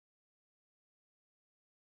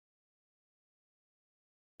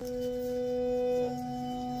Mind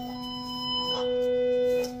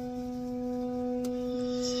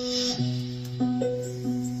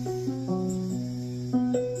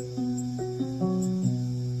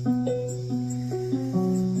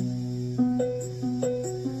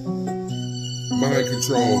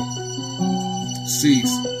control.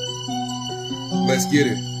 Cease. Let's get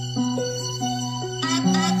it.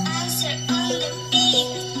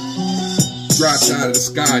 Dropped out of the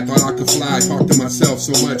sky, thought I could fly. Talk to myself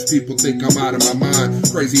so much, people think I'm out of my mind.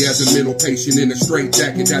 Crazy as a mental patient in a straight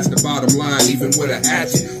jacket, that's the bottom line. Even with a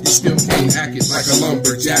hatchet, you still can't hack it like a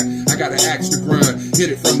lumberjack. I got an axe to grind,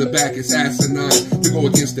 hit it from the back, it's asinine. To go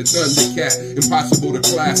against the Thundercat, impossible to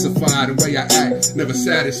classify. The way I act, never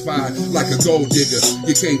satisfied, like a gold digger.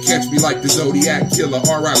 You can't catch me like the Zodiac Killer.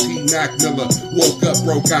 R.I.P. Mac Miller. Woke up,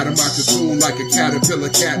 broke out of my cocoon like a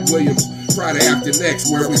caterpillar. Cat Williams. Friday after next,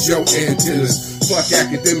 where was your antennas? Fuck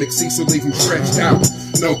academics, Cecil leave him stretched out.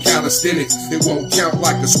 No calisthenics, it won't count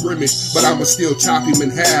like a scrimmage, but I'ma still chop him in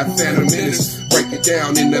half. Phantom Menace, break it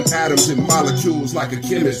down in them atoms and molecules like a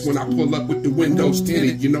chemist. When I pull up with the windows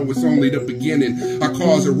tinted, you know it's only the beginning. I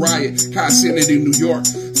cause a riot, Kai Senate in New York.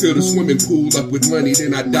 Fill the swimming pool up with money,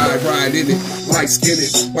 then I dive right in it. Light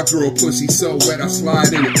skinned, my girl pussy so wet I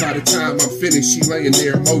slide in it. By the time I'm finished, she laying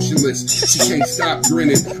there motionless. She can't stop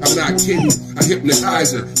grinning, I'm not kidding. I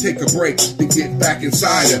hypnotize her, take a break, then get back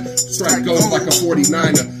inside her. Strike goes like a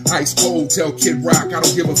 49er. Ice cold, tell Kid Rock I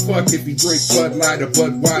don't give a fuck if he drink Bud Light or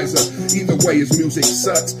Budweiser. Either way, his music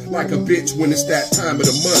sucks like a bitch when it's that time of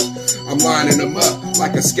the month. I'm lining them up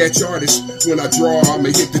like a sketch artist. When I draw,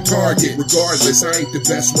 I'ma hit the target. Regardless, I ain't the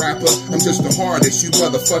best rapper, I'm just the hardest. You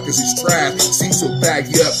motherfuckers is trash. Cecil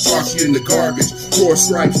bag you up, toss you in the garbage. More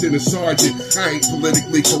stripes than a sergeant. I ain't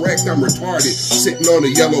politically correct, I'm retarded. Sitting on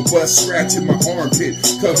a yellow bus, scratching my armpit,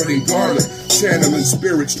 covered in garlic. Channeling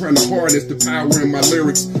spirits, trying to harness the power in my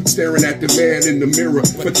lyrics. Staring at the man in the mirror,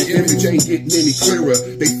 but the image ain't getting any clearer.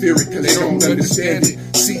 They fear it cause they don't understand it.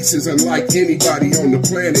 Cease is unlike anybody on the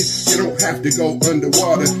planet. You don't have to go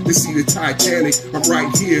underwater to see the Titanic. I'm right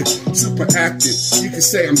here, super active. You can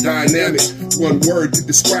say I'm dynamic. One word to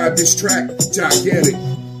describe this track, gigantic.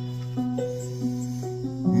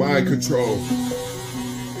 Mind control.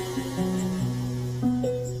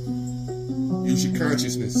 Use your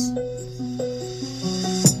consciousness.